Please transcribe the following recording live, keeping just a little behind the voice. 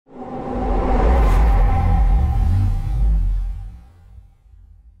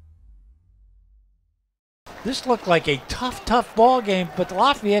This looked like a tough ball game, but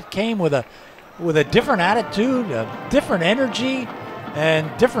Lafayette came with a different attitude, a different energy,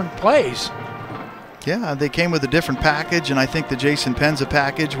 and different plays. Yeah, they came with a different package, and I think the Jason Penza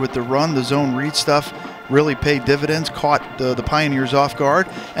package with the run, the zone read stuff really paid dividends, caught the Pioneers off guard.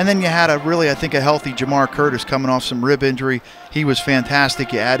 And then you had a healthy Jamar Curtis coming off some rib injury. He was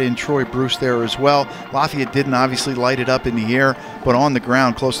fantastic. You add in Troy Bruce there as well. Lafayette didn't obviously light it up in the air, but on the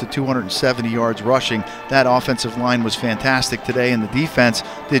ground, close to 270 yards rushing. That offensive line was fantastic today, and the defense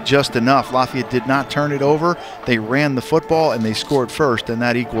did just enough. Lafayette did not turn it over. They ran the football, and they scored first, and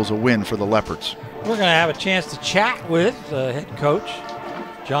that equals a win for the Leopards. We're going to have a chance to chat with head coach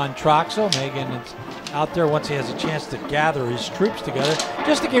John Troxel. Megan is out there once he has a chance to gather his troops together.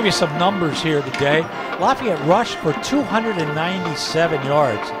 Just to give you some numbers here today, Lafayette rushed for 297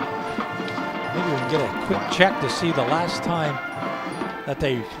 yards. Maybe we can get a quick check to see the last time that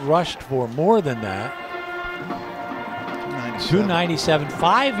they rushed for more than that. 297,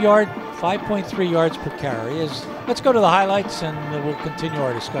 5.3 yards per carry. Let's go to the highlights and we'll continue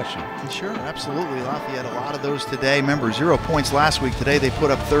our discussion. Sure, absolutely. Lafayette, a lot of those today. Remember, 0 points last week. Today they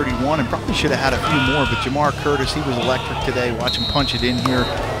put up 31 and probably should have had a few more, but Jamar Curtis, he was electric today. Watch him punch it in here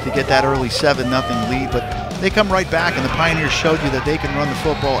to get that early 7-0 lead, but they come right back, and the Pioneers showed you that they can run the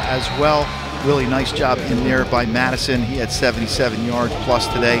football as well. Really nice job in there by Madison. He had 77 yards plus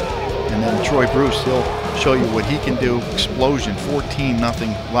today. And then Troy Bruce, he'll show you what he can do. Explosion,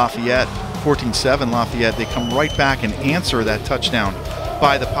 14-0 Lafayette, 14-7 Lafayette. They come right back and answer that touchdown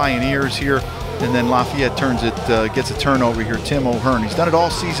by the Pioneers here. And then Lafayette turns it, gets a turnover here. Tim O'Hearn, he's done it all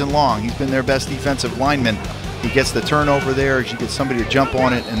season long. He's been their best defensive lineman. He gets the turnover there. He gets somebody to jump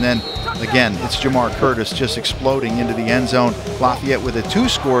on it. And then, again, it's Jamar Curtis just exploding into the end zone. Lafayette with a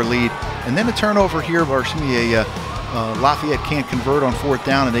 2-score lead. And then a turnover here, Lafayette can't convert on 4th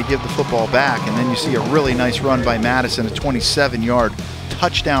down, and they give the football back. And then you see a really nice run by Madison, a 27-yard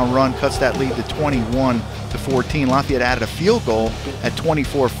touchdown run, cuts that lead to 21-14. Lafayette added a field goal at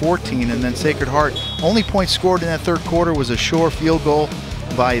 24-14, and then Sacred Heart, only point scored in that third quarter was a Shore field goal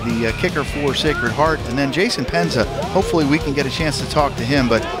by the kicker for Sacred Heart. And then Jason Penza, hopefully we can get a chance to talk to him,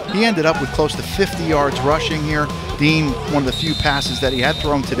 but he ended up with close to 50 yards rushing here. Dean, one of the few passes that he had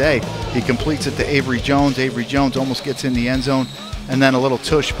thrown today, he completes it to Avery Jones. Avery Jones almost gets in the end zone, and then a little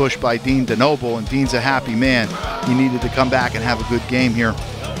tush push by Dean DeNoble, and Dean's a happy man. He needed to come back and have a good game here.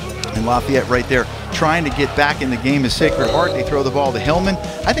 And Lafayette right there trying to get back in the game is Sacred Heart. They throw the ball to Hillman.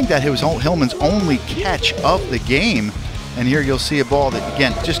 I think that was Hillman's only catch of the game. And here you'll see a ball that,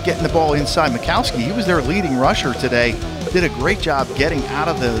 again, just getting the ball inside. Mikowski, he was their leading rusher today. Did a great job getting out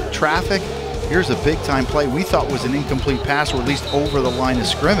of the traffic. Here's a big-time play we thought was an incomplete pass, or at least over the line of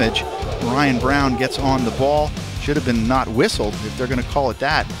scrimmage. Ryan Brown gets on the ball. Should have been not whistled, if they're going to call it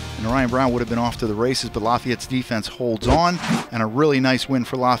that. And Ryan Brown would have been off to the races, but Lafayette's defense holds on. And a really nice win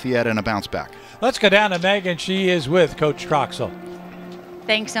for Lafayette and a bounce back. Let's go down to Megan. She is with Coach Troxel.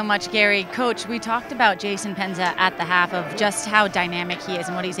 Thanks so much, Gary. Coach, we talked about Jason Penza at the half of just how dynamic he is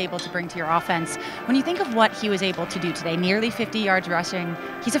and what he's able to bring to your offense. When you think of what he was able to do today, nearly 50 yards rushing,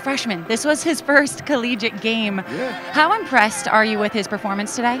 he's a freshman. This was his first collegiate game. Yeah. How impressed are you with his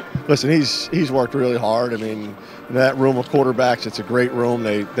performance today? Listen, he's worked really hard. I mean, in that room of quarterbacks, it's a great room.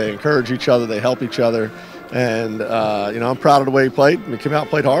 They encourage each other. They help each other. And, I'm proud of the way he played. He came out and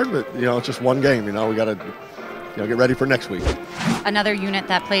played hard, but, it's just one game. We got to get ready for next week. Another unit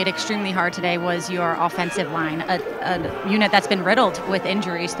that played extremely hard today was your offensive line, a unit that's been riddled with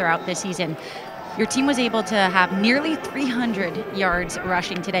injuries throughout this season. Your team was able to have nearly 300 yards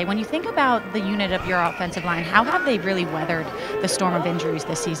rushing today. When you think about the unit of your offensive line, how have they really weathered the storm of injuries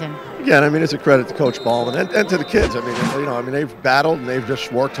this season? Again, it's a credit to Coach Ballman and to the kids. They've battled and they've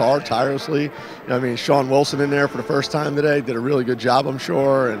just worked hard tirelessly. Sean Wilson in there for the first time today did a really good job, I'm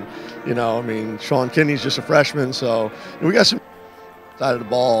sure. And Sean Kinney's just a freshman, so we got some side of the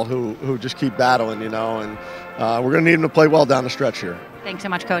ball who just keep battling, and we're going to need them to play well down the stretch here. Thanks so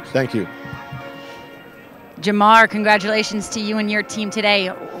much, Coach. Thank you. Jamar, congratulations to you and your team today.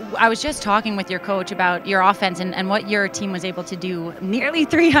 I was just talking with your coach about your offense and what your team was able to do, nearly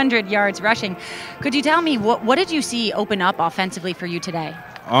 300 yards rushing. Could you tell me, what did you see open up offensively for you today?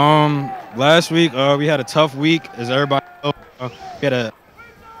 Last week, we had a tough week, as everybody knows.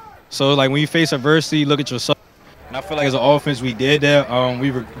 So when you face adversity, look at yourself. And I feel like as an offense, we did that. We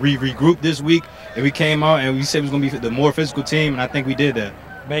regrouped this week, and we came out and we said it was going to be the more physical team, and I think we did that.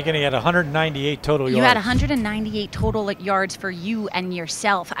 Megan, he had 198 total yards. You had 198 total yards for you and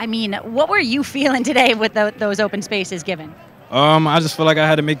yourself. What were you feeling today with those open spaces given? I just feel like I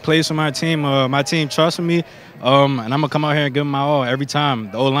had to make plays for my team. My team trusted me, and I'm going to come out here and give them my all every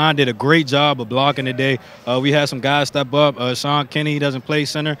time. The O-line did a great job of blocking today. We had some guys step up. Sean Kinney, he doesn't play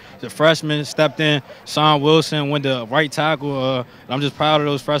center. The freshman stepped in. Sean Wilson went to right tackle. And I'm just proud of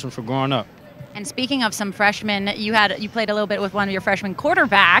those freshmen for growing up. And speaking of some freshmen, you played a little bit with one of your freshman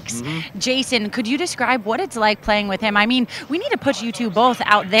quarterbacks, Jason. Could you describe what it's like playing with him? I mean, we need to put you two both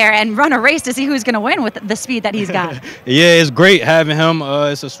out there and run a race to see who's going to win with the speed that he's got. Yeah, it's great having him.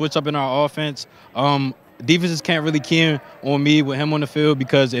 It's a switch up in our offense. Defenses can't really key in on me with him on the field,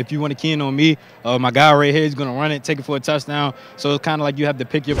 because if you want to key in on me, my guy right here is going to run it, take it for a touchdown. So it's kind of like you have to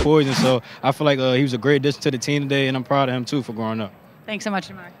pick your poison. So I feel like he was a great addition to the team today, and I'm proud of him, too, for growing up. Thanks so much,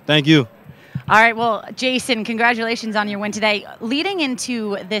 Jamar. Thank you. All right, well, Jason, congratulations on your win today. Leading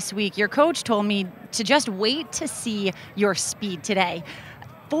into this week, your coach told me to just wait to see your speed today.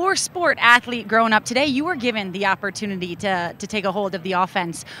 For sport athlete growing up today, you were given the opportunity to take a hold of the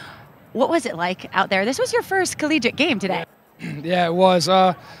offense. What was it like out there? This was your first collegiate game today. Yeah, it was.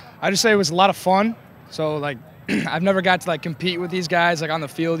 I just say it was a lot of fun. So, like, I've never got to, like, compete with these guys, like, on the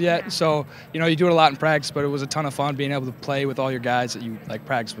field yet. So, you know, you do it a lot in practice, but it was a ton of fun being able to play with all your guys that you, like,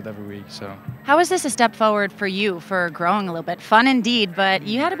 practice with every week. So, how is this a step forward for you for growing a little bit? Fun indeed, but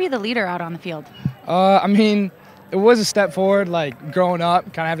you had to be the leader out on the field. I mean, it was a step forward, like, growing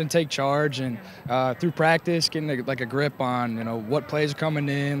up, kind of having to take charge, and through practice, getting a grip on, you know, what plays are coming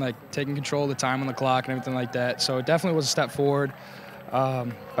in, like taking control of the time on the clock and everything like that. So it definitely was a step forward,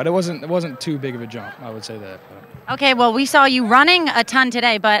 but it wasn't too big of a jump, I would say that. But. Okay, well, we saw you running a ton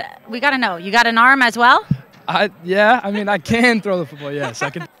today, but we got to know, you got an arm as well? Yeah, I mean, I can throw the football, yes, I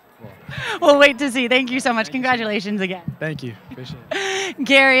can. We'll wait to see. Thank you so much. Congratulations again. Thank you. Appreciate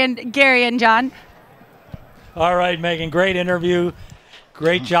it. Gary and John. All right, Megan, great interview.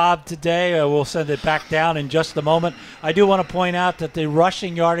 Great job today. We'll send it back down in just a moment. I do want to point out that the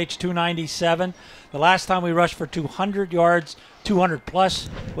rushing yardage, 297. The last time we rushed for 200 yards, 200 plus,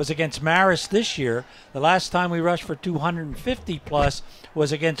 was against Marist this year. The last time we rushed for 250 plus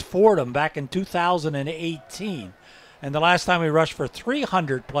was against Fordham back in 2018. And the last time we rushed for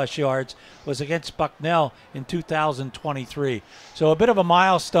 300 plus yards was against Bucknell in 2023. So a bit of a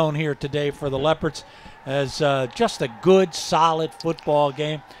milestone here today for the Leopards, as just a good, solid football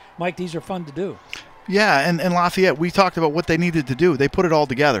game. Mike, these are fun to do. Yeah, and Lafayette, we talked about what they needed to do. They put it all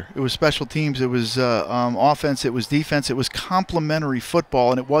together. It was special teams, it was offense, it was defense, it was complementary football,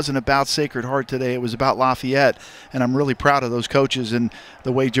 and it wasn't about Sacred Heart today. It was about Lafayette, and I'm really proud of those coaches. And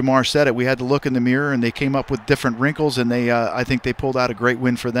the way Jamar said it, we had to look in the mirror, and they came up with different wrinkles, and I think they pulled out a great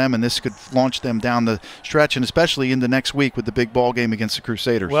win for them, and this could launch them down the stretch, and especially into next week with the big ball game against the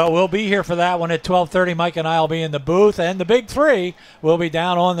Crusaders. Well, we'll be here for that one at 12:30. Mike and I will be in the booth, and the Big Three will be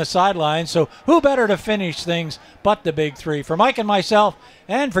down on the sidelines. So who better to finish things but the Big Three? For Mike and myself,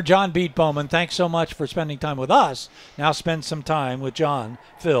 and for John Beat-Bowman, thanks so much for spending time with us. Now spend some time with John,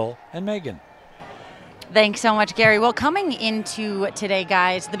 Phil, and Megan. Thanks so much, Gary. Well, coming into today,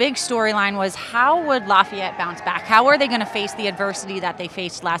 guys, the big storyline was, how would Lafayette bounce back? How are they going to face the adversity that they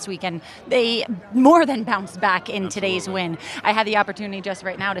faced last weekend? They more than bounced back in today's win. I had the opportunity just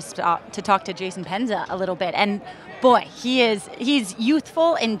right now to talk to Jason Penza a little bit, and boy, he's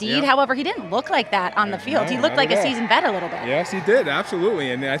youthful indeed. Yep. However, he didn't look like that on the field. He looked like a seasoned vet a little bit. Yes, he did,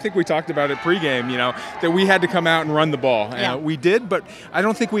 absolutely. And I think we talked about it pregame, you know, that we had to come out and run the ball. Yeah. We did, but I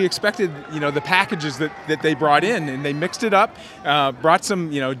don't think we expected, you know, the packages that they brought in, and they mixed it up, brought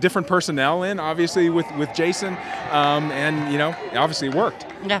some, you know, different personnel in, obviously with Jason, and, you know, obviously it worked.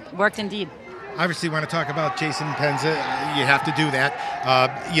 Yeah, worked indeed. Obviously, want to talk about Jason Penza. You have to do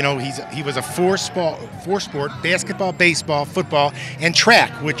that. You know, he was a four-sport: basketball, baseball, football, and track,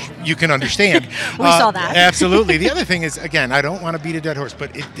 which you can understand. We saw that. Absolutely. The other thing is, again, I don't want to beat a dead horse,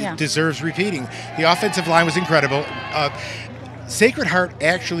 but it deserves repeating. The offensive line was incredible. Sacred Heart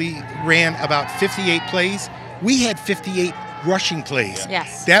actually ran about 58 plays. We had 58 rushing plays.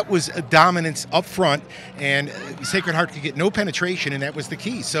 Yes. That was a dominance up front, and Sacred Heart could get no penetration, and that was the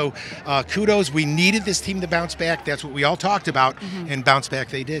key. So kudos. We needed this team to bounce back. That's what we all talked about, and bounce back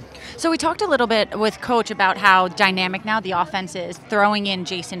they did. So we talked a little bit with Coach about how dynamic now the offense is, throwing in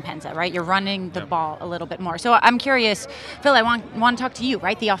Jason Penza, right? You're running the ball a little bit more. So I'm curious, Phil, I want to talk to you,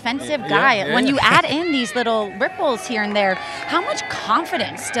 right? The offensive guy. When you add in these little ripples here and there, how much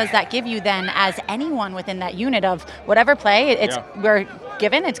confidence does that give you then as anyone within that unit of whatever play we're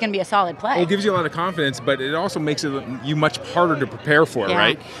given, it's going to be a solid play? Well, it gives you a lot of confidence, but it also makes you much harder to prepare for,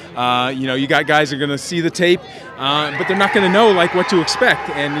 right? You know, you got guys that are going to see the tape, but they're not going to know like what to expect.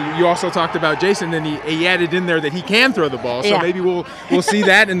 And you also talked about Jason, and he added in there that he can throw the ball, so maybe we'll see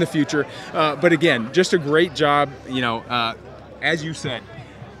that in the future. But again, just a great job, you know, as you said,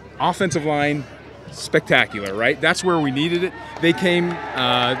 offensive line, spectacular, right? That's where we needed it. They came,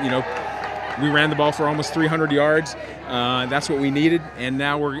 we ran the ball for almost 300 yards. That's what we needed, and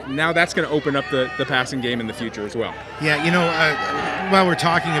now that's going to open up the passing game in the future as well. Yeah, while we're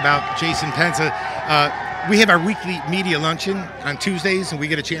talking about Jason Penza, we have our weekly media luncheon on Tuesdays, and we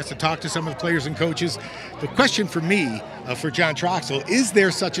get a chance to talk to some of the players and coaches. The question for me, for John Troxel, is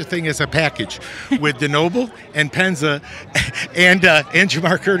there such a thing as a package with DeNoble and Penza and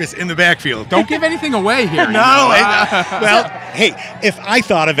Jamar Curtis in the backfield? Don't give anything away here. No. Well, hey, if I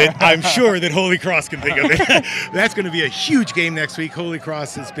thought of it, I'm sure that Holy Cross can think of it. That's going to be a huge game next week. Holy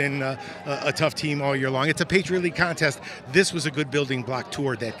Cross has been a tough team all year long. It's a Patriot League contest. This was a good building block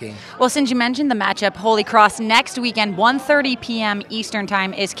toward that game. Well, since you mentioned the matchup, Holy Cross next weekend, 1:30 p.m. Eastern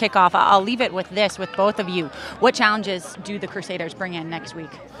Time is kickoff. I'll leave it with this, with both of you. What challenges do the Crusaders bring in next week?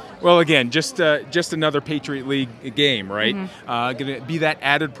 Well, again, just another Patriot League game, right? Going to be that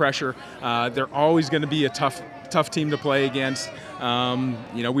added pressure. They're always going to be a tough team to play against.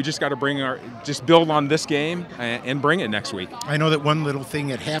 We just got to build on this game and bring it next week. I know that one little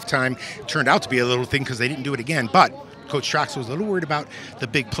thing at halftime turned out to be a little thing because they didn't do it again, but Coach Troxel was a little worried about the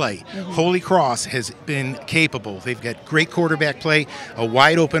big play. Holy Cross has been capable. They've got great quarterback play, a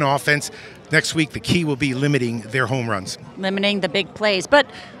wide open offense. Next week, the key will be limiting their home runs. Limiting the big plays. But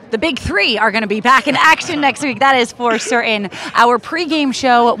the big three are going to be back in action next week. That is for certain. Our pregame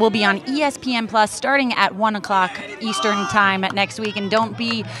show will be on ESPN Plus starting at 1 o'clock Eastern Time next week. And don't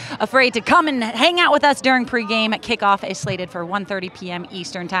be afraid to come and hang out with us during pregame. Kickoff is slated for 1:30 p.m.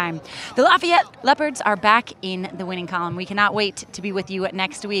 Eastern Time. The Lafayette Leopards are back in the winning column. We cannot wait to be with you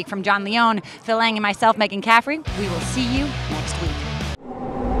next week. From John Leone, Phil Lang, and myself, Megan Caffrey, we will see you next week.